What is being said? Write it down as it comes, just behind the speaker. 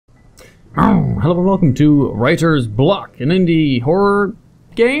Oh, hello and welcome to Writer's Block, an indie horror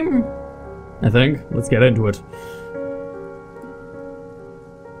game, I think. Let's get into it.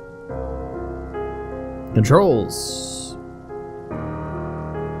 Controls.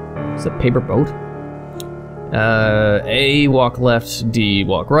 Is that paper boat? A, walk left, D,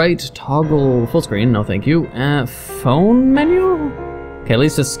 walk right, toggle full screen, no thank you. Phone menu? Okay, at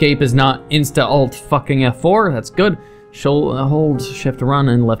least escape is not insta-alt fucking F4, that's good. Hold shift to run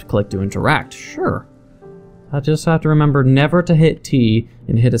and left click to interact. Sure. I just have to remember never to hit T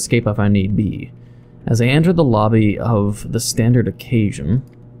and hit escape if I need B. As I enter the lobby of the standard occasion,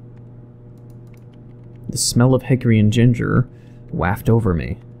 the smell of hickory and ginger wafted over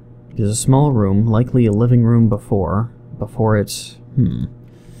me. It is a small room, likely a living room before it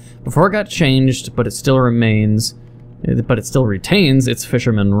got changed, but it still retains its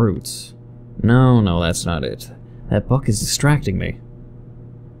fisherman roots. No, that's not it. That book is distracting me.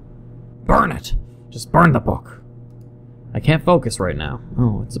 Burn it! Just burn the book. I can't focus right now.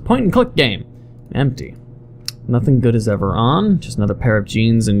 Oh, it's a point-and-click game. Empty. Nothing good is ever on. Just another pair of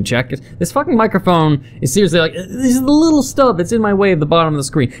jeans and jacket. This fucking microphone is seriously like, this is the little stub that's in my way at the bottom of the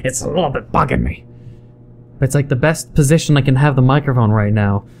screen. It's a little bit bugging me. But it's like the best position I can have the microphone right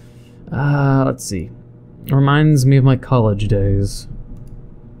now. Let's see. It reminds me of my college days.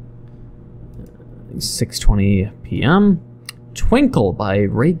 6:20 p.m. Twinkle by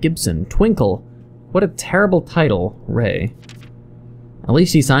Ray Gibson. Twinkle. What a terrible title, Ray. At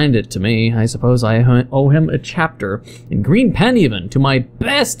least he signed it to me. I suppose I owe him a chapter. In green pen even. To my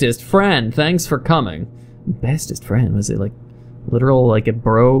bestest friend. Thanks for coming. Bestest friend? Was it like literal, like a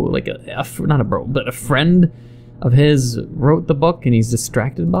bro? Like not a bro, but a friend of his wrote the book and he's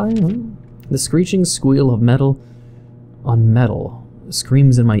distracted by it? The screeching squeal of metal on metal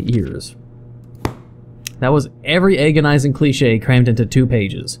screams in my ears. That was every agonizing cliche crammed into 2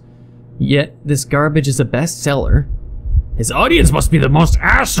 pages. Yet, this garbage is a bestseller. His audience must be the most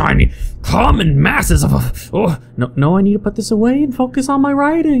asinine, common masses of No, I need to put this away and focus on my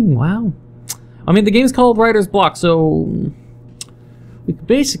writing. Wow. I mean, the game's called Writer's Block, so we could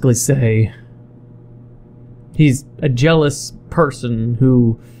basically say he's a jealous person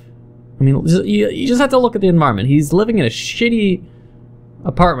who, I mean, you just have to look at the environment. He's living in a shitty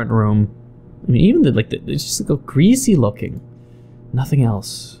apartment room. I mean, even it's just like greasy looking. Nothing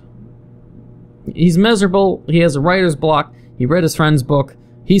else. He's miserable. He has a writer's block. He read his friend's book.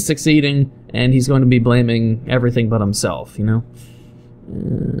 He's succeeding, and he's going to be blaming everything but himself, you know?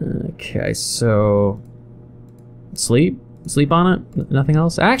 Okay, so sleep on it? Nothing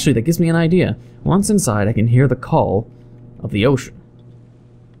else? Actually, that gives me an idea. Once inside, I can hear the call of the ocean.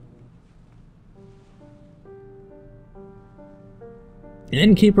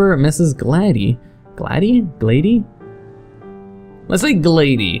 Innkeeper Mrs. Glady. Glady? Let's say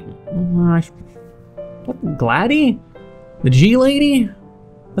Glady. What? Glady? The G lady?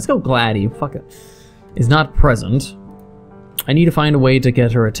 Let's go Glady. Fuck it. Is not present. I need to find a way to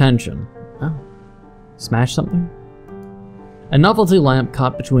get her attention. Oh. Smash something? A novelty lamp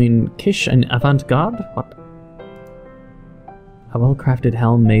caught between Kish and avant-garde? What? A well-crafted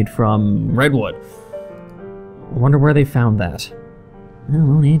helm made from redwood. I wonder where they found that.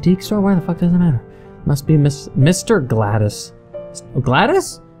 Oh, an antique store? Why the fuck does it matter? Must be Mr. Gladys.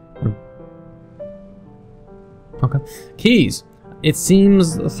 Gladys? Okay. Keys. It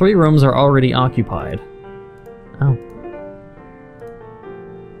seems 3 rooms are already occupied. Oh.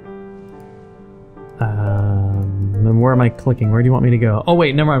 And where am I clicking? Where do you want me to go? Oh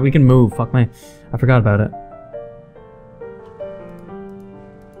wait, never mind. We can move. Fuck my... I forgot about it.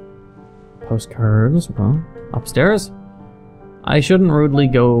 Postcards. Well, upstairs? I shouldn't rudely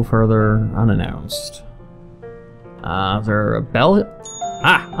go further unannounced. Is there a bell?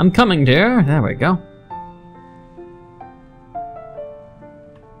 Ah, I'm coming, dear. There we go.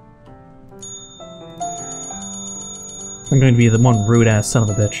 I'm going to be the one rude-ass son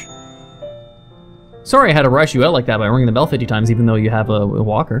of a bitch. Sorry I had to rush you out like that by ringing the bell 50 times even though you have a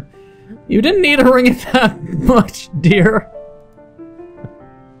walker. You didn't need to ring it that much, dear.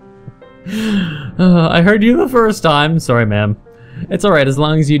 I heard you the first time. Sorry, ma'am. It's alright, as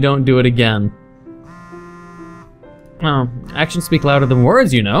long as you don't do it again. Oh, actions speak louder than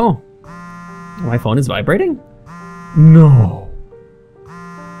words, you know. My phone is vibrating? No.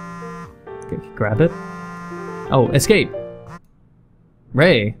 Okay, grab it. Oh, escape.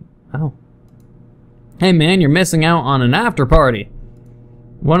 Ray. Oh. Hey man, you're missing out on an after party.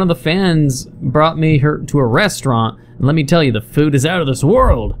 One of the fans brought me to a restaurant, and let me tell you, the food is out of this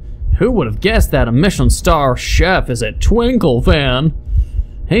world. Who would have guessed that a Michelin star chef is a Twinkle fan?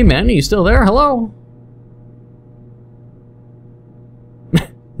 Hey man, are you still there? Hello?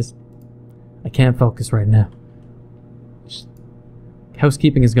 can't focus right now.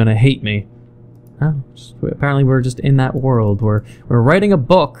 Housekeeping is gonna hate me. Oh, apparently we're just in that world where we're writing a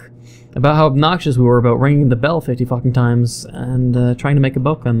book about how obnoxious we were about ringing the bell 50 fucking times and trying to make a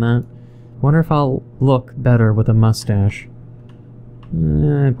book on that. Wonder if I'll look better with a mustache.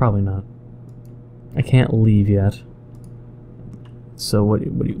 Probably not. I can't leave yet. So what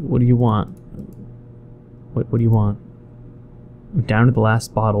do you want? What do you want? I'm down to the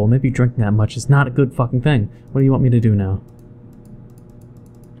last bottle. Maybe drinking that much is not a good fucking thing. What do you want me to do now?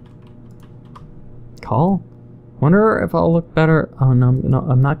 Call? Wonder if I'll look better. Oh no,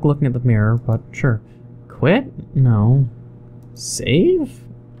 I'm not looking at the mirror, but sure. Quit? No. Save?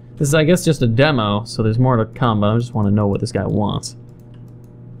 This is, I guess, just a demo, so there's more to come, but I just want to know what this guy wants.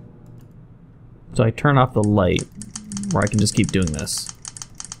 So I turn off the light, where I can just keep doing this.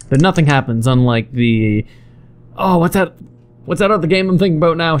 But nothing happens, unlike the... Oh, what's that? What's that other game I'm thinking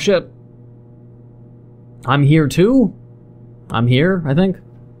about now? Shit. I'm here too? I'm here, I think.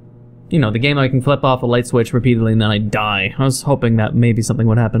 You know, the game I can flip off a light switch repeatedly and then I die. I was hoping that maybe something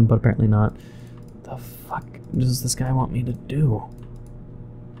would happen, but apparently not. What the fuck does this guy want me to do?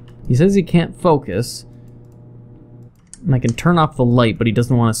 He says he can't focus. And I can turn off the light, but he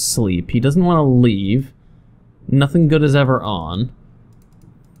doesn't want to sleep. He doesn't want to leave. Nothing good is ever on.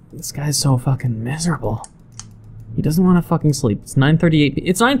 This guy's so fucking miserable. He doesn't want to fucking sleep. It's 9:38 p.m.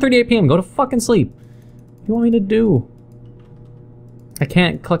 It's 9:38 p.m. Go to fucking sleep. What do you want me to do? I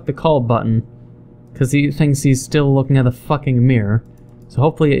can't click the call button because he thinks he's still looking at the fucking mirror. So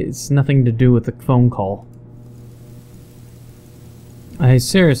hopefully it's nothing to do with the phone call. I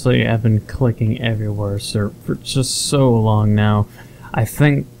seriously have been clicking everywhere, sir, for just so long now. I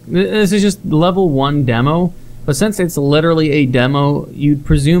think this is just level 1 demo, but since it's literally a demo, you'd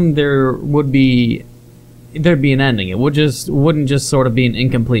presume there'd be an ending. It wouldn't just sort of be an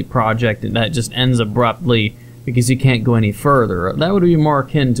incomplete project that just ends abruptly because you can't go any further. That would be more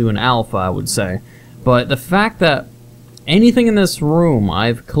akin to an alpha, I would say. But the fact that anything in this room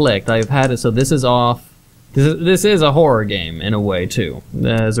I've clicked, I've had it so this is off. This is a horror game in a way too,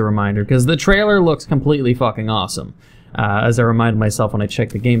 as a reminder, because the trailer looks completely fucking awesome. As I reminded myself when I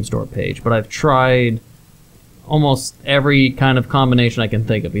checked the game store page, but I've tried almost every kind of combination I can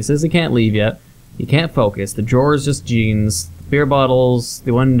think of. He says he can't leave yet. He can't focus. The drawer is just jeans, beer bottles,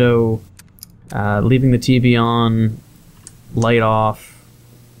 the window, leaving the TV on, light off,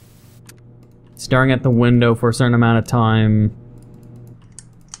 staring at the window for a certain amount of time,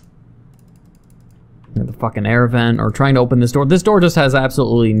 the fucking air vent, or trying to open this door. This door just has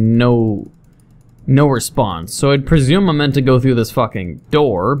absolutely no response. So I'd presume I'm meant to go through this fucking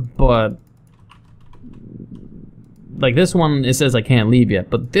door, but like this one, it says I can't leave yet,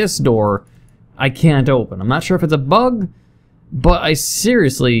 but this door I can't open. I'm not sure if it's a bug, but I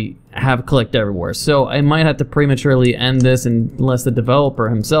seriously have clicked everywhere. So I might have to prematurely end this unless the developer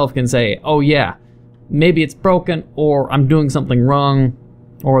himself can say, oh yeah, maybe it's broken, or I'm doing something wrong,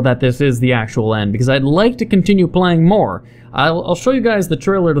 or that this is the actual end, because I'd like to continue playing more. I'll show you guys the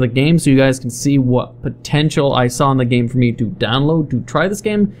trailer to the game so you guys can see what potential I saw in the game for me to download to try this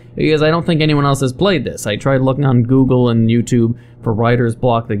game, because I don't think anyone else has played this. I tried looking on Google and YouTube for writer's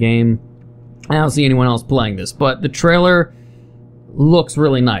block the game. I don't see anyone else playing this, but the trailer looks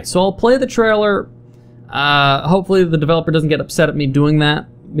really nice. So I'll play the trailer. Hopefully the developer doesn't get upset at me doing that,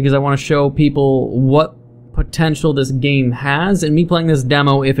 because I want to show people what potential this game has, and me playing this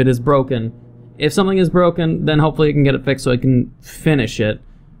demo if it is broken. If something is broken, then hopefully I can get it fixed so I can finish it.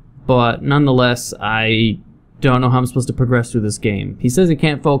 But nonetheless, I don't know how I'm supposed to progress through this game. He says he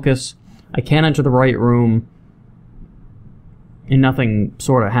can't focus, I can't enter the right room, and nothing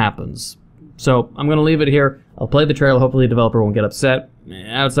sort of happens. So I'm going to leave it here. I'll play the trailer, hopefully the developer won't get upset.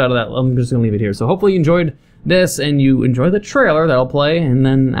 Outside of that, I'm just going to leave it here. So hopefully you enjoyed this, and you enjoy the trailer that I'll play, and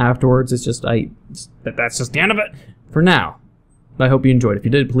then afterwards it's just, that's just the end of it for now. I hope you enjoyed. If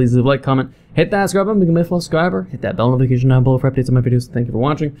you did, please leave a like, comment, hit that subscribe button, become a full subscriber, hit that bell notification down below for updates on my videos. Thank you for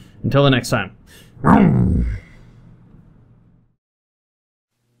watching. Until the next time.